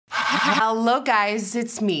Hello guys,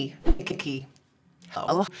 it's me, Nikki.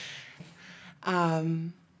 Hello.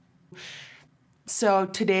 So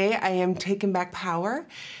today I am taking back power.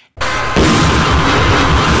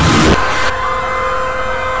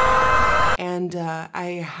 And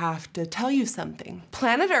I have to tell you something.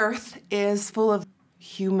 Planet Earth is full of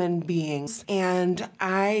human beings, and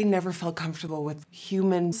I never felt comfortable with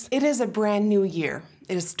humans. It is a brand new year.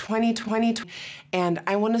 It is 2020, and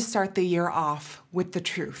I want to start the year off with the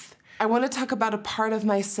truth. I want to talk about a part of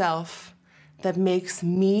myself that makes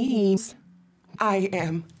me, I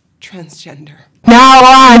am transgender. Now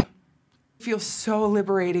on! It feels so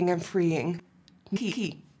liberating and freeing.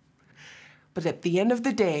 But at the end of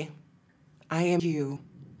the day, I am you.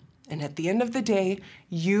 And at the end of the day,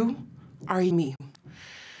 you are me.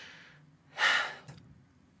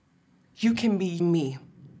 You can be me.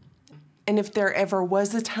 And if there ever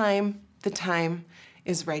was a time, the time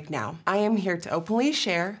is right now. I am here to openly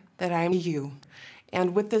share that I am you.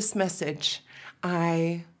 And with this message,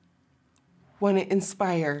 I want to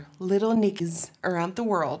inspire little Nikkies around the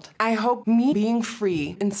world. I hope me being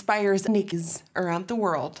free inspires Nikkies around the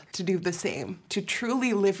world to do the same, to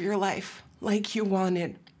truly live your life like you want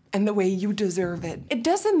it and the way you deserve it. It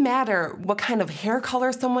doesn't matter what kind of hair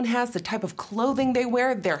color someone has, the type of clothing they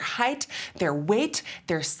wear, their height, their weight,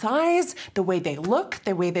 their size, the way they look,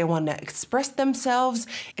 the way they want to express themselves,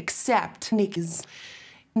 except Nikkies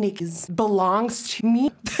belongs to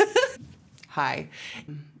me. Hi,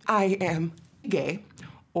 I am gay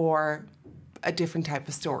or a different type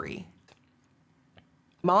of story.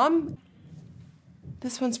 Mom,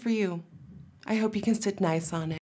 this one's for you. I hope you can sit nice on it.